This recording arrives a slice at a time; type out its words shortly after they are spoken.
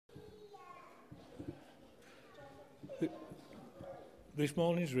This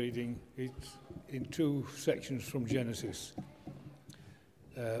morning's reading is in two sections from Genesis.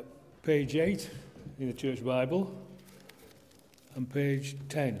 Page 8 in the Church Bible and page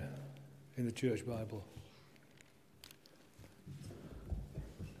 10 in the Church Bible.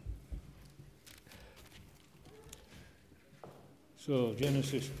 So,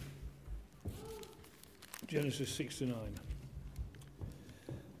 Genesis 6 to 9.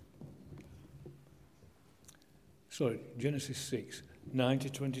 Sorry, Genesis 6, 9 to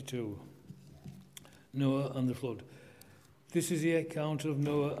 22. Noah and the flood. This is the account of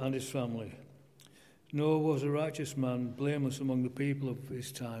Noah and his family. Noah was a righteous man, blameless among the people of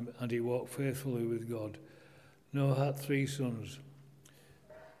his time, and he walked faithfully with God. Noah had 3 sons,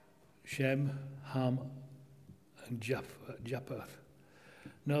 Shem, Ham, and Japheth.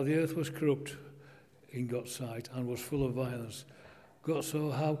 Now the earth was corrupt in God's sight and was full of violence. God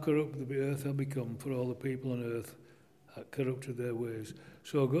saw how corrupt the earth had become, for all the people on earth had corrupted their ways.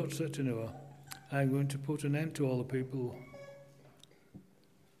 So God said to Noah, I am going to put an end to all the people.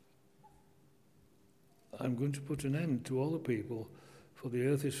 I'm going to put an end to all the people, for the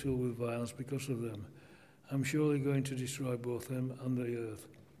earth is filled with violence because of them. I'm surely going to destroy both them and the earth.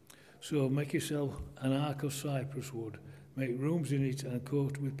 So make yourself an ark of cypress wood, make rooms in it and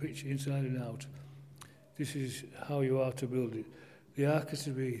coat with pitch inside and out. This is how you are to build it. The ark is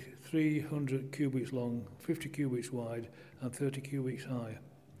to be 300 cubits long, 50 cubits wide, and 30 cubits high.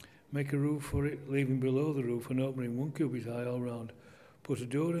 Make a roof for it, leaving below the roof an opening 1 cubit high all round. Put a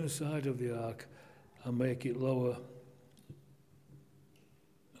door in the side of the ark and make lower,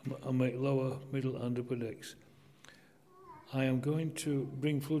 middle, and upper decks. I am going to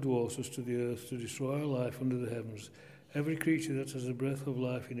bring flood waters to the earth to destroy all life under the heavens. Every creature that has a breath of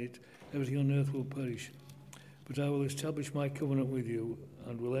life in it, everything on earth will perish. But I will establish my covenant with you,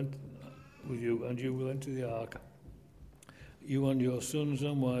 and you will enter the ark. You and your sons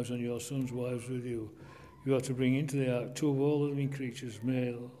and wives, and your sons' wives with you. You are to bring into the ark 2 of all living creatures,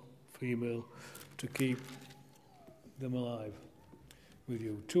 male, female, to keep them alive with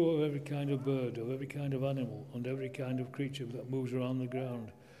you. 2 of every kind of bird, of every kind of animal, and every kind of creature that moves around the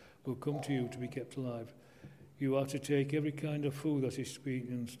ground will come to you to be kept alive. You are to take every kind of food that is sweet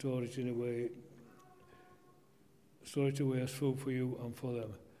and store it away as food for you and for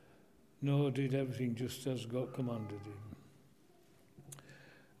them. Noah did everything just as God commanded him.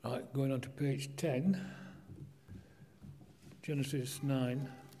 Right, going on to page 10, Genesis 9.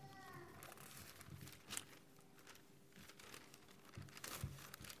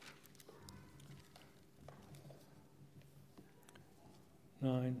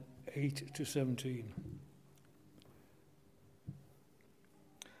 Nine, 8 to 17.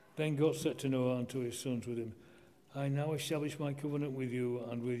 Then God said to Noah and to his sons with him, I now establish my covenant with you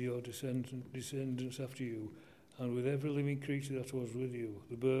and with your descendants after you, and with every living creature that was with you,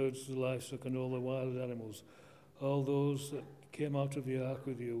 the birds, the livestock, and all the wild animals, all those that came out of the ark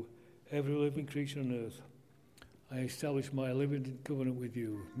with you, every living creature on earth. I establish my living covenant with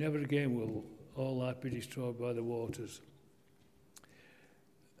you. Never again will all life be destroyed by the waters.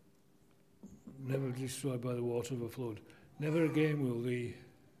 Never destroyed by the water of a flood. Never again will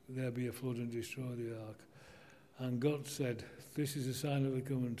there be a flood and destroy the ark. And God said, this is a sign of the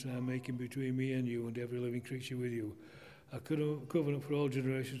covenant I am making between me and you and every living creature with you, a covenant for all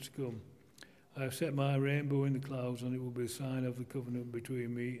generations to come. I have set my rainbow in the clouds, and it will be a sign of the covenant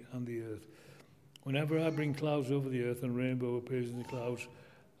between me and the earth. Whenever I bring clouds over the earth and rainbow appears in the clouds,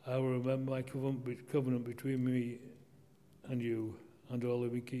 I will remember my covenant between me and you and all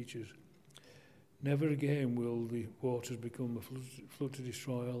living creatures. Never again will the waters become a flood to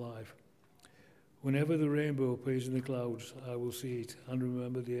destroy our life. Whenever the rainbow appears in the clouds, I will see it and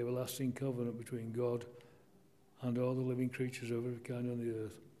remember the everlasting covenant between God and all the living creatures of every kind on the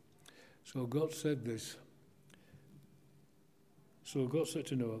earth. So God said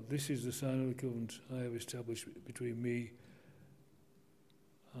to Noah, this is the sign of the covenant I have established between me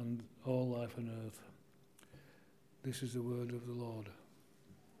and all life on earth. This is the word of the Lord.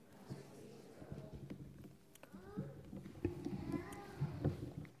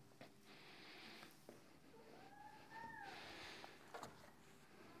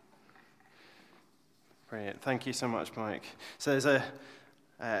 Brilliant. Thank you so much, Mike. So there's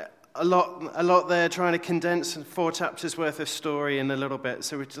a lot there, trying to condense 4 chapters worth of story in a little bit.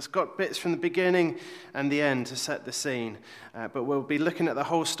 So we've just got bits from the beginning and the end to set the scene. But we'll be looking at the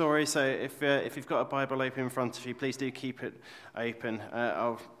whole story. So if you've got a Bible open in front of you, please do keep it open.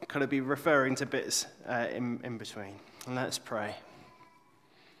 I'll kind of be referring to bits in between. And let's pray.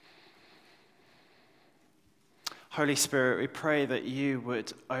 Holy Spirit, we pray that you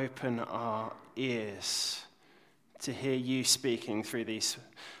would open our ears to hear you speaking through these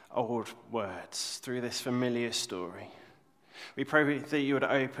old words, through this familiar story. We pray that you would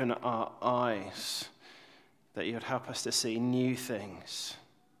open our eyes, that you would help us to see new things.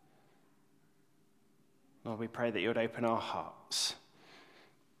 Lord, we pray that you would open our hearts,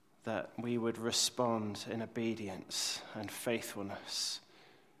 that we would respond in obedience and faithfulness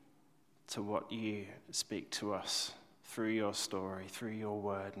to what you speak to us through your story, through your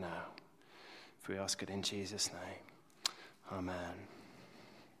word now. If we ask it in Jesus' name, amen.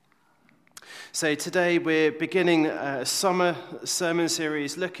 So today we're beginning a summer sermon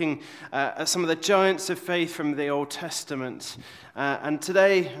series looking at some of the giants of faith from the Old Testament. And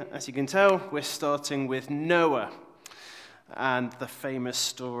today, as you can tell, we're starting with Noah and the famous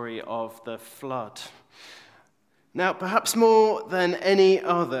story of the flood. Now, perhaps more than any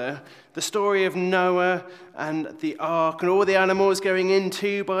other, the story of Noah and the ark and all the animals going in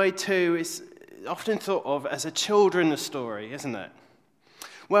 2 by 2 is often thought of as a children's story, isn't it?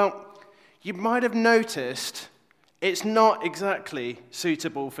 Well, you might have noticed it's not exactly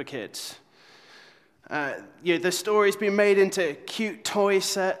suitable for kids. The story's been made into cute toy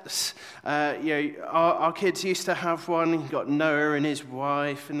sets. Our kids used to have one. You've got Noah and his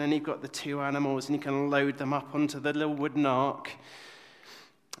wife, and then you've got the 2 animals, and you can load them up onto the little wooden ark.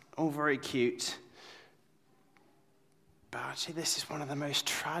 All very cute. But actually, this is one of the most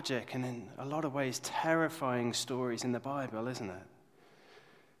tragic and in a lot of ways terrifying stories in the Bible, isn't it?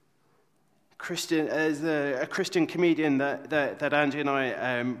 A Christian comedian that Angie and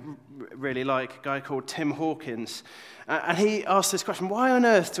I really like, a guy called Tim Hawkins, and he asked this question: why on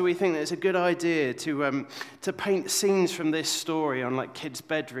earth do we think that it's a good idea to paint scenes from this story on like kids'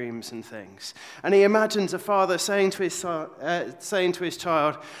 bedrooms and things? And he imagines a father saying to his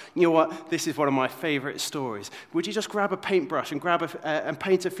child, "You know what? This is one of my favourite stories. Would you just grab a paintbrush and and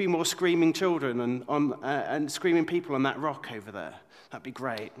paint a few more screaming children and screaming people on that rock over there? That'd be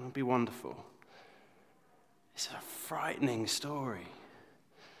great. It'd be wonderful." It's a frightening story.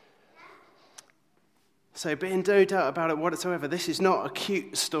 So, be in no doubt about it whatsoever, this is not a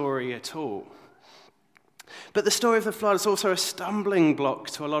cute story at all. But the story of the flood is also a stumbling block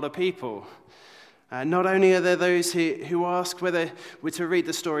to a lot of people. Not only are there those who ask whether we're to read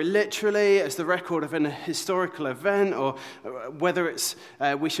the story literally as the record of an historical event, or whether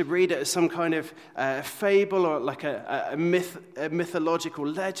we should read it as some kind of fable or like a mythological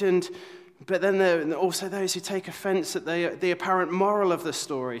legend. But then there are also those who take offense at the apparent moral of the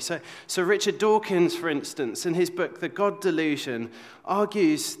story. So Richard Dawkins, for instance, in his book, The God Delusion,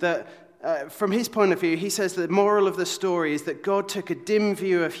 argues that from his point of view, he says that the moral of the story is that God took a dim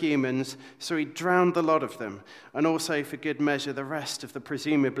view of humans, so he drowned the lot of them, and also, for good measure, the rest of the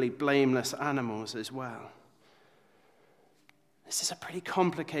presumably blameless animals as well. This is a pretty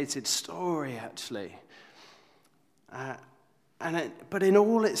complicated story, actually. But in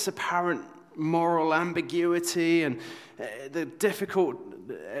all its apparent moral ambiguity and the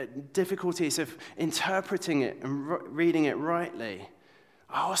difficulties of interpreting it and reading it rightly,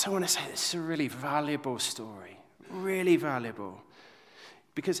 I also want to say this is a really valuable story, really valuable.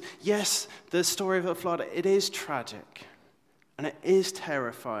 Because yes, the story of the flood, it is tragic and it is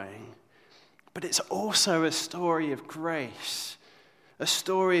terrifying, but it's also a story of grace, a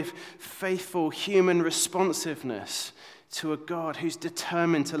story of faithful human responsiveness to a God who's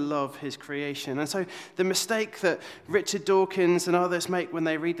determined to love his creation. And so the mistake that Richard Dawkins and others make when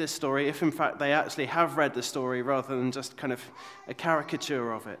they read this story, if in fact they actually have read the story rather than just kind of a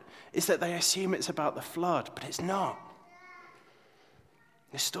caricature of it, is that they assume it's about the flood, but it's not.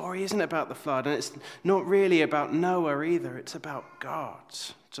 The story isn't about the flood, and it's not really about Noah either. It's about God,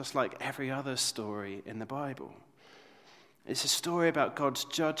 just like every other story in the Bible. It's a story about God's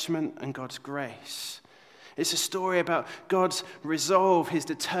judgment and God's grace. It's a story about God's resolve, his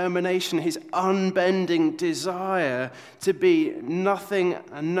determination, his unbending desire to be nothing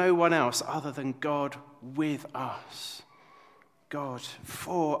and no one else other than God with us, God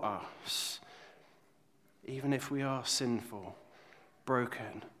for us, even if we are sinful,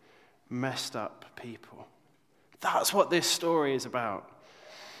 broken, messed up people. That's what this story is about.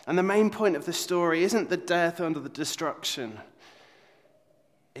 And the main point of the story isn't the death and the destruction.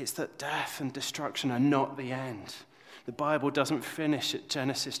 It's that death and destruction are not the end. The Bible doesn't finish at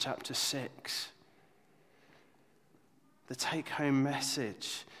Genesis chapter 6. The take-home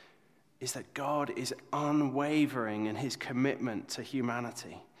message is that God is unwavering in his commitment to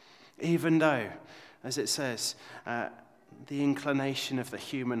humanity, even though, as it says, the inclination of the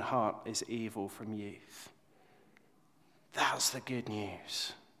human heart is evil from youth. That's the good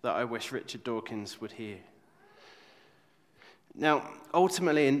news that I wish Richard Dawkins would hear. Now,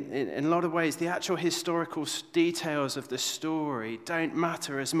 ultimately, in a lot of ways, the actual historical details of the story don't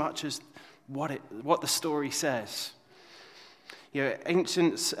matter as much as what the story says.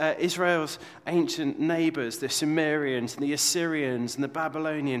 Israel's ancient neighbors, the Sumerians and the Assyrians and the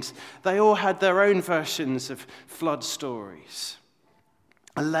Babylonians, they all had their own versions of flood stories.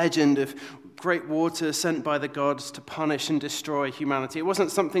 A legend of great water sent by the gods to punish and destroy humanity. It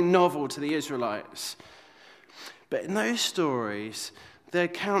wasn't something novel to the Israelites. But in those stories, their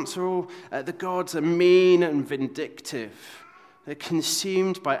accounts are all, the gods are mean and vindictive. They're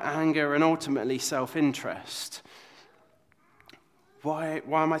consumed by anger and ultimately self-interest. Why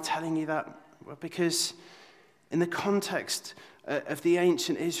am I telling you that? Well, because in the context of the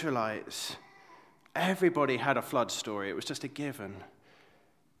ancient Israelites, everybody had a flood story. It was just a given.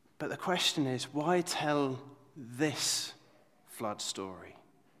 But the question is, why tell this flood story?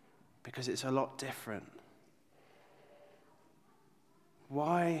 Because it's a lot different.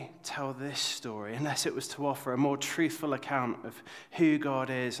 Why tell this story unless it was to offer a more truthful account of who God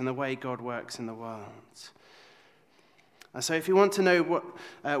is and the way God works in the world? And so if you want to know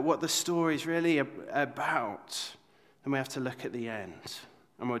what the story is really about, then we have to look at the end.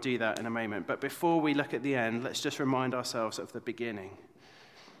 And we'll do that in a moment. But before we look at the end, let's just remind ourselves of the beginning.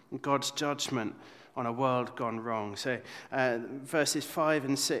 God's judgment on a world gone wrong. So verses 5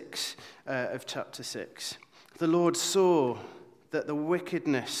 and 6 of chapter 6. The Lord saw that the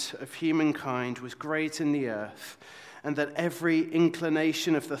wickedness of humankind was great in the earth, and that every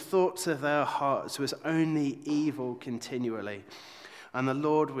inclination of the thoughts of their hearts was only evil continually. And the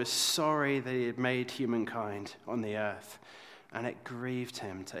Lord was sorry that he had made humankind on the earth, and it grieved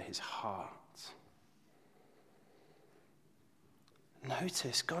him to his heart.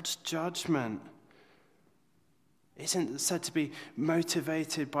 Notice, God's judgment isn't said to be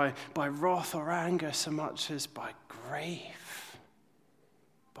motivated by wrath or anger so much as by grief,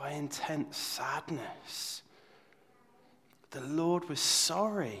 by intense sadness. The Lord was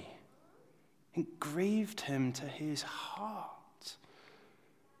sorry. It grieved him to his heart.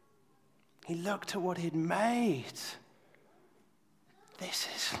 He looked at what he'd made. This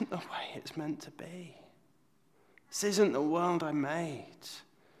isn't the way it's meant to be. This isn't the world I made.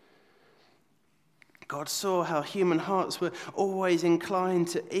 God saw how human hearts were always inclined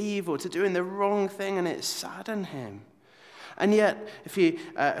to evil, to doing the wrong thing, and it saddened him. And yet, if you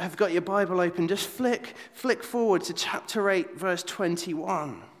have got your Bible open, just flick forward to chapter 8, verse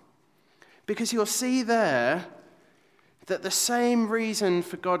 21. Because you'll see there that the same reason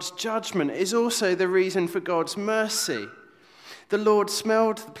for God's judgment is also the reason for God's mercy. The Lord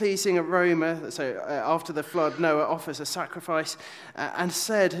smelled the pleasing aroma, so after the flood, Noah offers a sacrifice and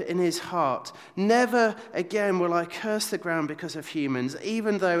said in his heart, "Never again will I curse the ground because of humans,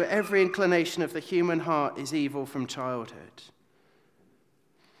 even though every inclination of the human heart is evil from childhood."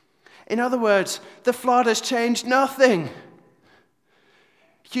 In other words, the flood has changed nothing.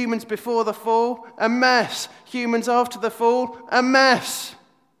 Humans before the fall, a mess. Humans after the fall, a mess.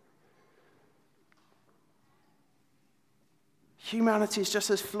 Humanity is just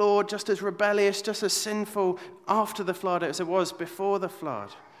as flawed, just as rebellious, just as sinful after the flood as it was before the flood.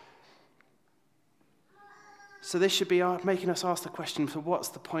 So this should be making us ask the question, so what's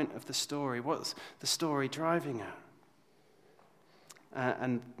the point of the story? What's the story driving at?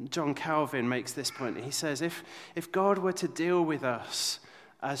 And John Calvin makes this point. He says, if God were to deal with us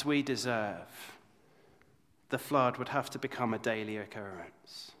as we deserve, the flood would have to become a daily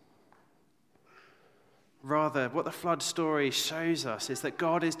occurrence. Rather, what the flood story shows us is that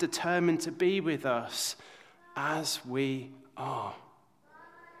God is determined to be with us as we are.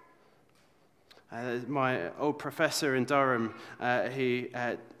 My old professor in Durham,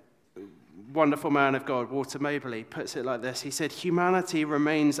 wonderful man of God, Walter Mobley, puts it like this. He said, "Humanity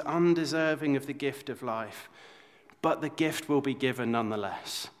remains undeserving of the gift of life, but the gift will be given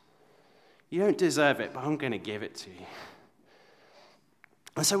nonetheless. You don't deserve it, but I'm going to give it to you."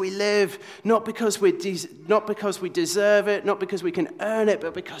 And so we live not because we deserve it, not because we can earn it,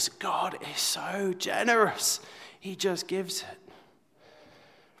 but because God is so generous. He just gives it.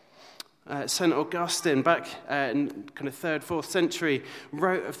 St. Augustine, back in kind of 3rd, 4th century,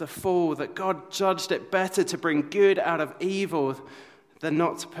 wrote of the fall that God judged it better to bring good out of evil than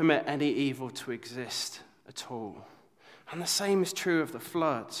not to permit any evil to exist at all. And the same is true of the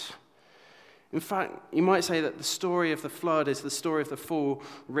flood. In fact, you might say that the story of the flood is the story of the fall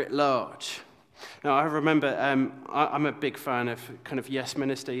writ large. Now, I remember, I'm a big fan of kind of yes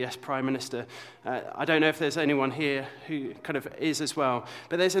minister, yes prime minister. I don't know if there's anyone here who kind of is as well,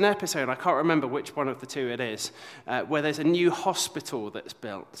 but there's an episode, I can't remember which one of the two it is, where there's a new hospital that's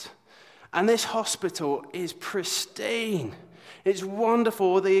built. And this hospital is pristine. It's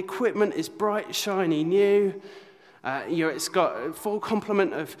wonderful. The equipment is bright, shiny, new. It's got a full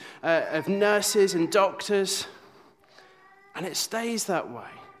complement of nurses and doctors, and it stays that way.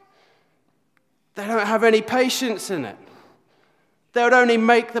 They don't have any patience in it. They would only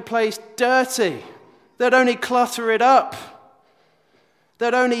make the place dirty. They'd only clutter it up.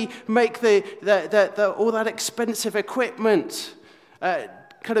 They'd only make all that expensive equipment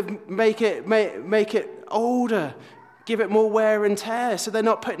kind of make it older, give it more wear and tear, so they're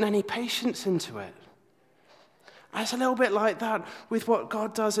not putting any patience into it. And it's a little bit like that with what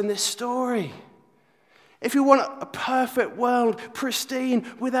God does in this story. If you want a perfect world, pristine,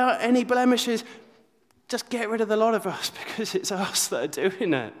 without any blemishes, just get rid of the lot of us, because it's us that are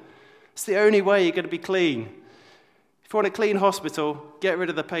doing it. It's the only way you're going to be clean. If you want a clean hospital, get rid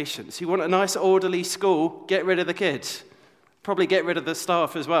of the patients. You want a nice orderly school, get rid of the kids. Probably get rid of the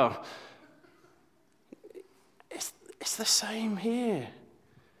staff as well. It's the same here.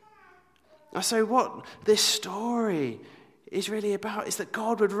 And so what this story is really about is that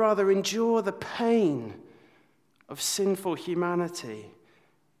God would rather endure the pain of sinful humanity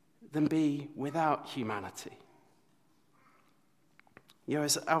than be without humanity.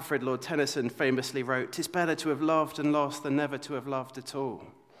 As Alfred Lord Tennyson famously wrote, "'Tis better to have loved and lost than never to have loved at all."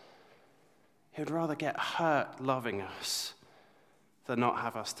 He would rather get hurt loving us than not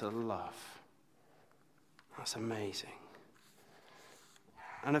have us to love. That's amazing.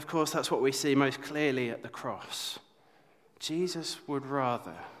 And of course, that's what we see most clearly at the cross. Jesus would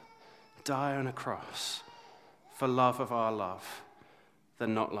rather die on a cross for love of our love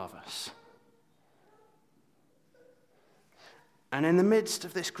than not love us. And in the midst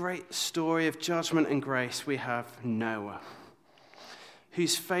of this great story of judgment and grace, we have Noah,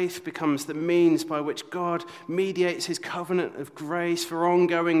 whose faith becomes the means by which God mediates his covenant of grace for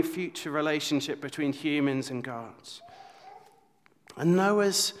ongoing future relationship between humans and gods. And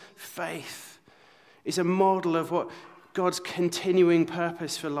Noah's faith is a model of what God's continuing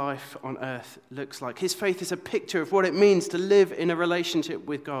purpose for life on earth looks like. His faith is a picture of what it means to live in a relationship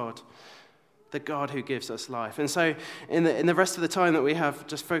with God, the God who gives us life. And so in the rest of the time that we have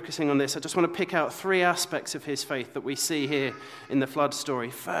just focusing on this, I just want to pick out three aspects of his faith that we see here in the flood story.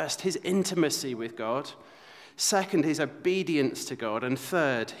 First, his intimacy with God. Second, his obedience to God. And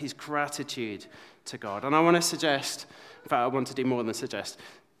third, his gratitude to God. And I want to suggest, in fact, I want to do more than suggest,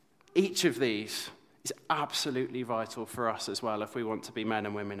 each of these is absolutely vital for us as well if we want to be men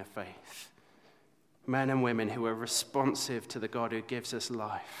and women of faith. Men and women who are responsive to the God who gives us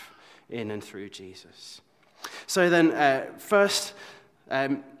life in and through Jesus. So then, first,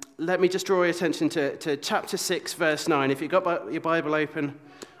 let me just draw your attention to chapter 6, verse 9. If you've got your Bible open,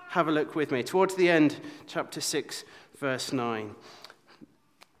 have a look with me. Towards the end, chapter 6, verse 9.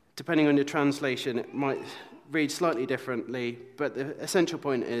 Depending on your translation, it might read slightly differently, but the essential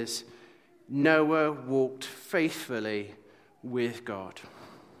point is, Noah walked faithfully with God.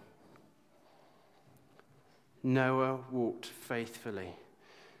 Noah walked faithfully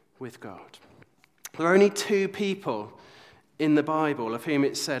with God. There are only two people in the Bible of whom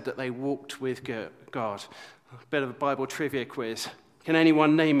it's said that they walked with God. A bit of a Bible trivia quiz. Can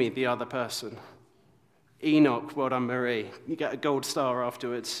anyone name me the other person? Enoch. Well done, Marie. You get a gold star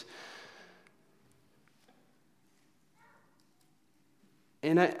afterwards.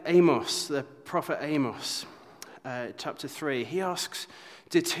 In Amos, the prophet Amos, chapter 3, he asks,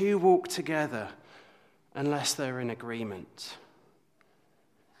 do two walk together unless they're in agreement?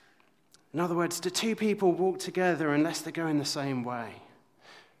 In other words, do two people walk together unless they're going the same way?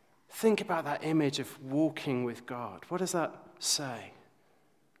 Think about that image of walking with God. What does that say?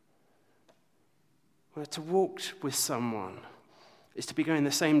 Well, to walk with someone is to be going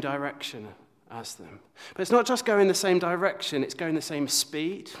the same direction as them. But it's not just going the same direction, it's going the same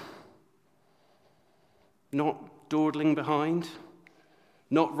speed, not dawdling behind,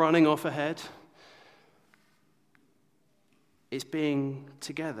 not running off ahead. It's being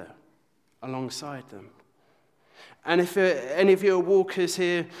together alongside them. And if any of you are walkers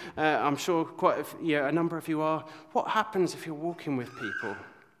here, I'm sure a number of you are, what happens if you're walking with people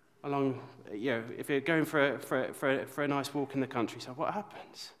along, if you're going for a nice walk in the countryside, what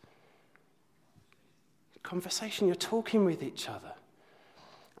happens? Conversation, you're talking with each other.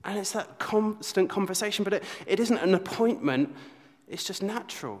 And it's that constant conversation, but it isn't an appointment, it's just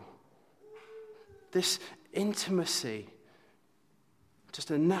natural. This intimacy,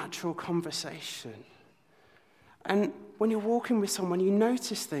 just a natural conversation. And when you're walking with someone, you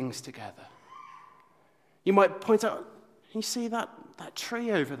notice things together. You might point out, you see that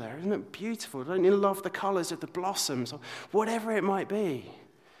tree over there, isn't it beautiful? Don't you love the colors of the blossoms? Or whatever it might be.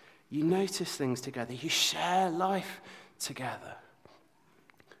 You notice things together. You share life together.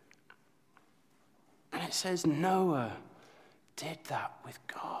 And it says Noah did that with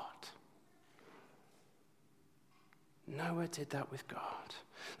God. Noah did that with God.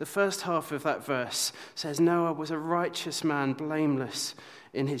 The first half of that verse says Noah was a righteous man, blameless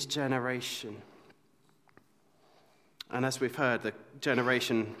in his generation. And as we've heard, the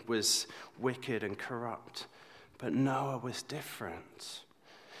generation was wicked and corrupt. But Noah was different.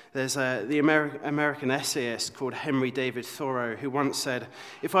 There's the American essayist called Henry David Thoreau who once said,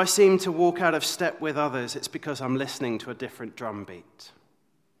 "If I seem to walk out of step with others, it's because I'm listening to a different drum beat."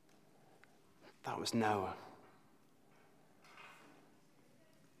 That was Noah.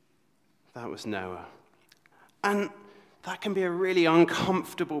 That was Noah. And that can be a really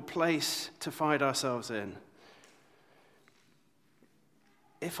uncomfortable place to find ourselves in.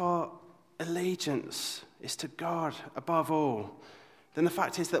 If our allegiance is to God above all, then the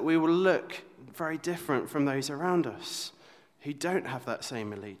fact is that we will look very different from those around us who don't have that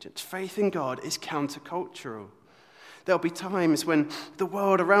same allegiance. Faith in God is countercultural. There'll be times when the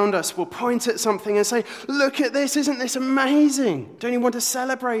world around us will point at something and say, "Look at this, isn't this amazing? Don't you want to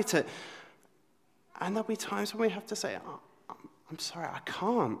celebrate it?" And there'll be times when we have to say, "I'm sorry, I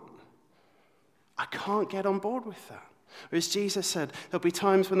can't get on board with that." Or as Jesus said, there'll be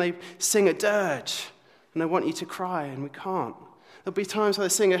times when they sing a dirge and they want you to cry and we can't. There'll be times when they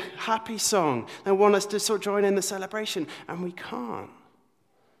sing a happy song and they want us to sort of join in the celebration and we can't.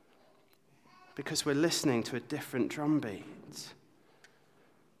 Because we're listening to a different drum beat.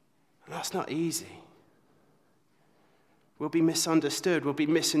 And that's not easy. We'll be misunderstood, we'll be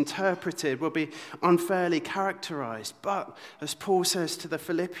misinterpreted, we'll be unfairly characterized. But, as Paul says to the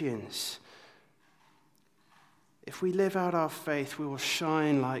Philippians, if we live out our faith, we will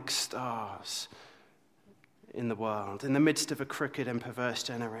shine like stars in the world, in the midst of a crooked and perverse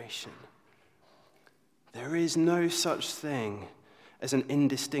generation. There is no such thing as an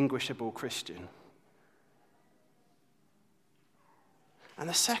indistinguishable Christian. And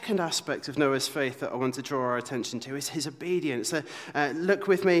the second aspect of Noah's faith that I want to draw our attention to is his obedience. Look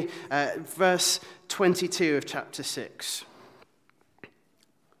with me, verse 22 of chapter 6.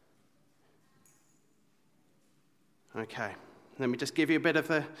 Okay, let me just give you a bit of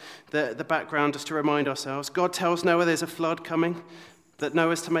the background just to remind ourselves. God tells Noah there's a flood coming, that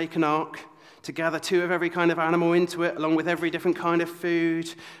Noah's to make an ark, to gather 2 of every kind of animal into it, along with every different kind of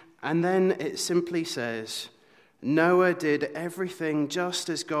food. And then it simply says, Noah did everything just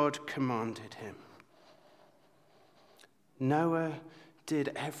as God commanded him. Noah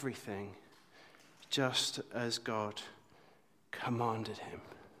did everything just as God commanded him.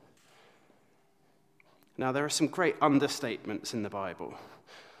 Now, there are some great understatements in the Bible.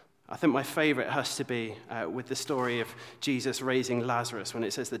 I think my favorite has to be with the story of Jesus raising Lazarus when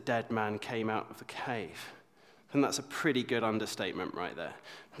it says the dead man came out of the cave. And that's a pretty good understatement right there.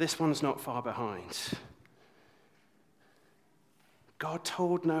 This one's not far behind. God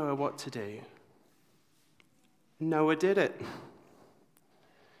told Noah what to do. Noah did it.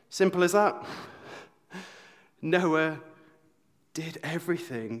 Simple as that. Noah did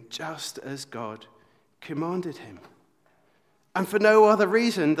everything just as God commanded him. And for no other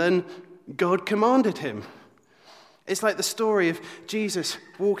reason than God commanded him. It's like the story of Jesus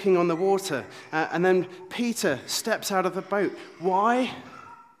walking on the water, and then Peter steps out of the boat. Why?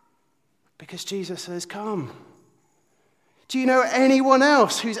 Because Jesus says, "Come." Do you know anyone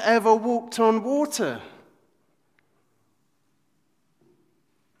else who's ever walked on water?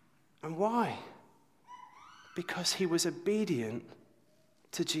 And why? Because he was obedient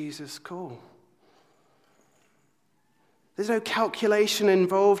to Jesus' call. There's no calculation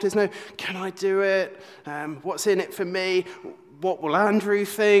involved. There's no, can I do it? What's in it for me? What will Andrew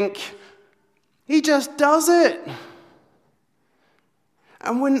think? He just does it.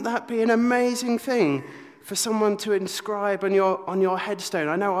 And wouldn't that be an amazing thing for someone to inscribe on your headstone?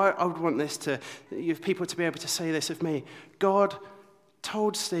 I know I would want this to, you have people to be able to say this of me. God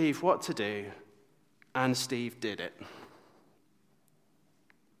told Steve what to do, and Steve did it.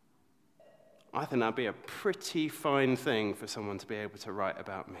 I think that'd be a pretty fine thing for someone to be able to write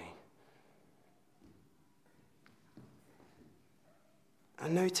about me.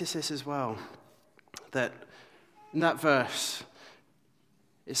 And notice this as well, that in that verse,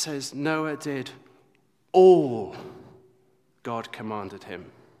 it says Noah did all God commanded him.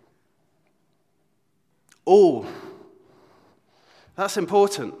 All. That's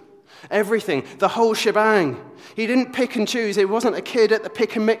important. Everything, the whole shebang. He didn't pick and choose. It wasn't a kid at the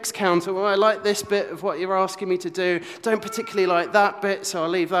pick and mix counter. Well, I like this bit of what you're asking me to do. Don't particularly like that bit, so I'll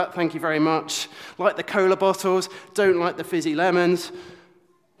leave that. Thank you very much. Like the cola bottles. Don't like the fizzy lemons.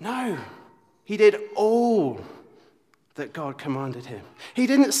 No. He did all that God commanded him. He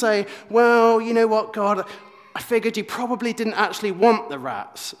didn't say, well, you know what, God, I figured you probably didn't actually want the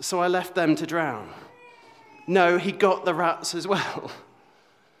rats, so I left them to drown. No, he got the rats as well.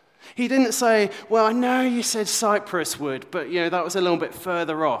 He didn't say, well, I know you said cypress wood, but that was a little bit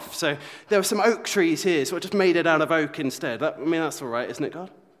further off. So there were some oak trees here, so I just made it out of oak instead. That's all right, isn't it,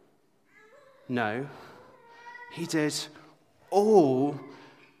 God? No. He did all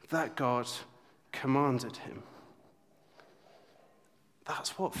that God commanded him.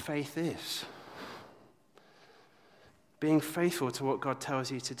 That's what faith is. Being faithful to what God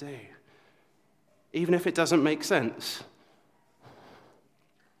tells you to do, even if it doesn't make sense.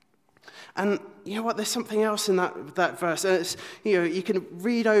 And you know what? There's something else in that verse. And it's, you can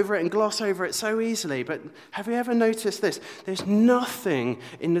read over it and gloss over it so easily. But have you ever noticed this? There's nothing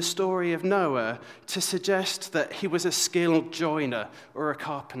in the story of Noah to suggest that he was a skilled joiner or a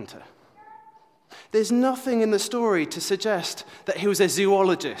carpenter. There's nothing in the story to suggest that he was a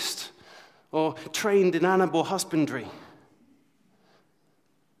zoologist or trained in animal husbandry.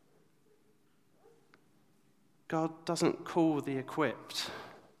 God doesn't call the equipped.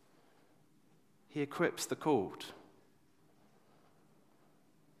 He equips the called.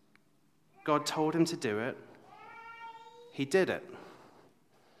 God told him to do it. He did it.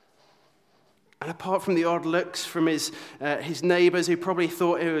 And apart from the odd looks from his neighbors who probably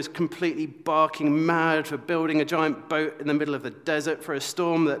thought he was completely barking mad for building a giant boat in the middle of the desert for a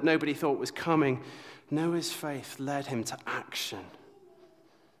storm that nobody thought was coming, Noah's faith led him to action.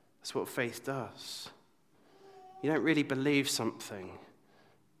 That's what faith does. You don't really believe something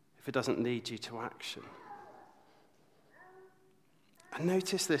if it doesn't lead you to action. And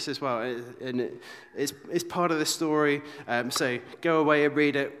notice this as well, and it's part of the story, so go away and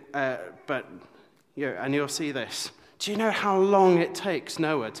read it, and you'll see this. Do you know how long it takes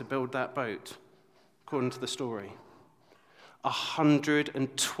Noah to build that boat, according to the story?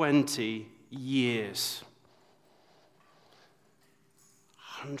 120 years.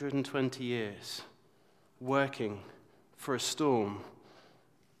 120 years working for a storm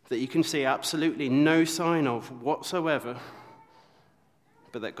that you can see absolutely no sign of whatsoever,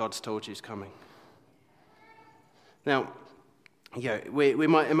 but that God's told you is coming. Now, we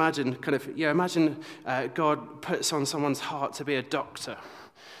might imagine God puts on someone's heart to be a doctor,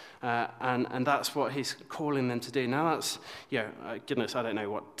 and that's what he's calling them to do. Now that's, goodness, I don't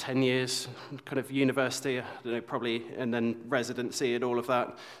know, 10 years kind of university, I don't know, probably, and then residency and all of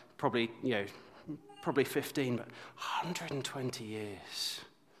that, probably 15, but 120 years.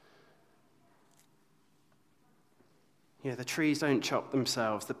 The trees don't chop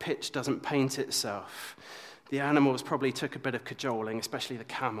themselves. The pitch doesn't paint itself. The animals probably took a bit of cajoling, especially the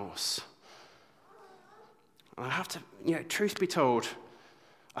camels. And I have to, truth be told,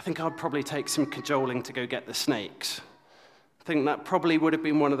 I think I'd probably take some cajoling to go get the snakes. I think that probably would have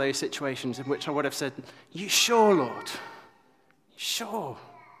been one of those situations in which I would have said, "You sure, Lord? You sure?"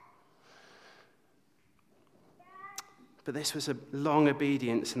 But this was a long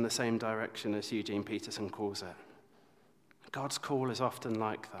obedience in the same direction, as Eugene Peterson calls it. God's call is often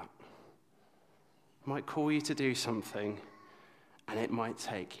like that. It might call you to do something, and it might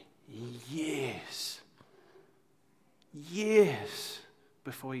take years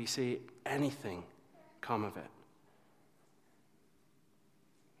before you see anything come of it.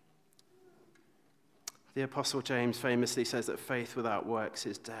 The Apostle James famously says that faith without works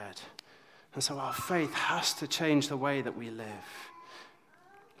is dead. And so our faith has to change the way that we live.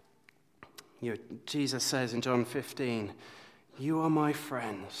 Jesus says in John 15, "You are my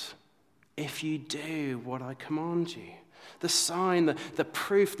friends if you do what I command you." The sign, the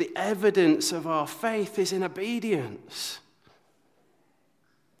proof, the evidence of our faith is in obedience.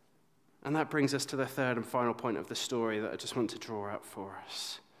 And that brings us to the third and final point of the story that I just want to draw out for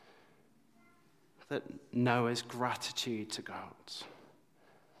us. That Noah's gratitude to God.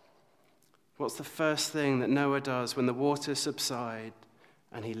 What's the first thing that Noah does when the waters subside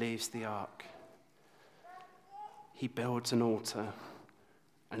and he leaves the ark? He builds an altar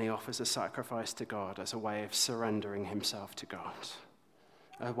and he offers a sacrifice to God as a way of surrendering himself to God.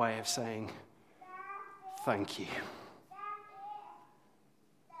 A way of saying, "Thank you."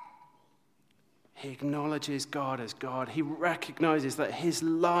 He acknowledges God as God. He recognizes that his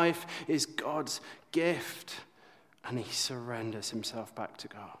life is God's gift, and he surrenders himself back to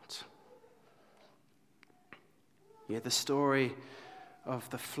God. The story of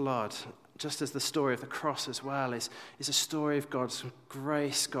the flood, just as the story of the cross as well, is a story of God's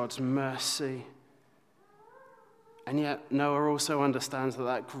grace, God's mercy. And yet Noah also understands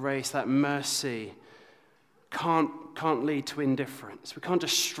that grace, that mercy, can't lead to indifference. We can't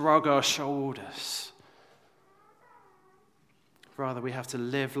just shrug our shoulders. Rather, we have to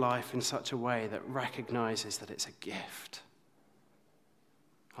live life in such a way that recognizes that it's a gift.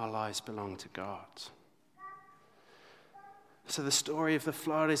 Our lives belong to God. So the story of the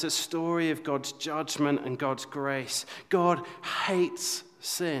flood is a story of God's judgment and God's grace. God hates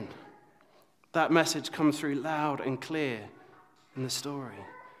sin. That message comes through loud and clear in the story.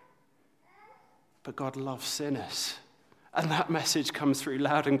 But God loves sinners. And that message comes through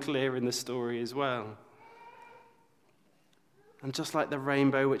loud and clear in the story as well. And just like the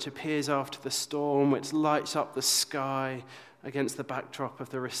rainbow which appears after the storm, which lights up the sky against the backdrop of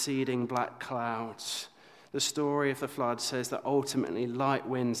the receding black clouds, the story of the flood says that ultimately light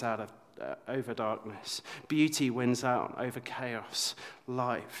wins out over darkness. Beauty wins out over chaos.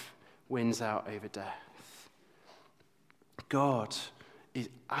 Life wins out over death. God is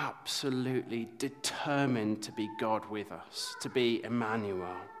absolutely determined to be God with us, to be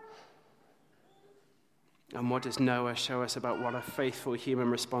Emmanuel. And what does Noah show us about what a faithful human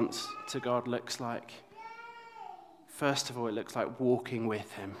response to God looks like? First of all, it looks like walking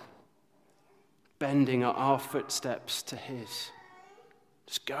with him, bending our footsteps to his,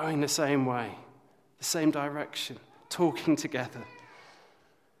 just going the same way, the same direction, talking together,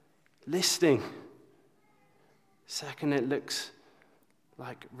 listening. Second, it looks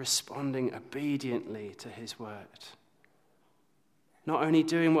like responding obediently to his word. Not only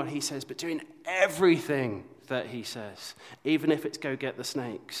doing what he says, but doing everything that he says, even if it's go get the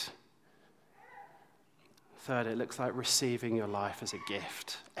snakes. Third, it looks like receiving your life as a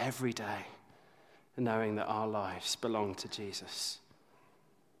gift every day, and knowing that our lives belong to Jesus.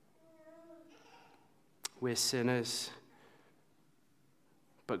 We're sinners,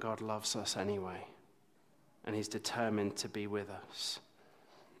 but God loves us anyway, and he's determined to be with us.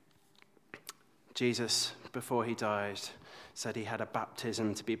 Jesus, before he died, said he had a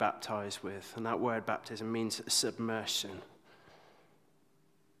baptism to be baptized with, and that word baptism means submersion.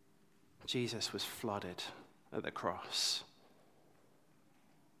 Jesus was flooded at the cross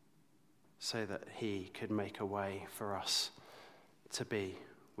so that he could make a way for us to be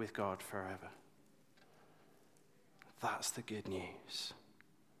with God forever. That's the good news.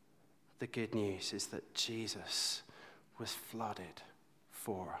 The good news is that Jesus was flooded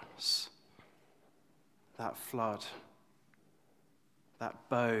for us. That flood, that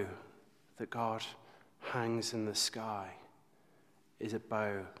bow that God hangs in the sky is a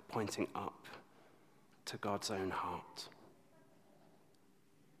bow pointing up to God's own heart.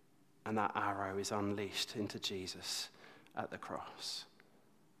 And that arrow is unleashed into Jesus at the cross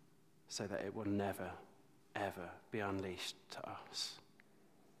so that it will never, ever be unleashed to us.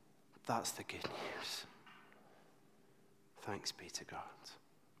 That's the good news. Thanks be to God.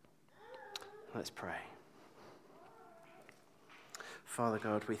 Let's pray. Father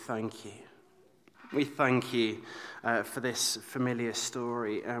God, we thank you. We thank you for this familiar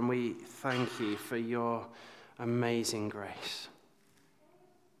story, and we thank you for your amazing grace.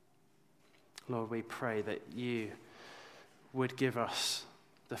 Lord, we pray that you would give us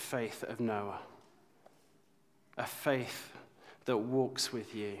the faith of Noah, a faith that walks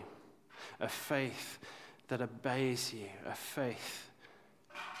with you, a faith that obeys you, a faith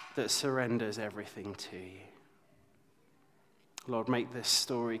that surrenders everything to you. Lord, make this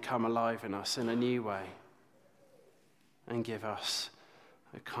story come alive in us in a new way and give us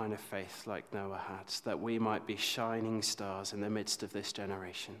a kind of faith like Noah had, that we might be shining stars in the midst of this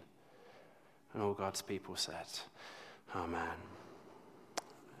generation. And all God's people said, Amen.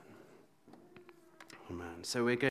 Amen. So we're going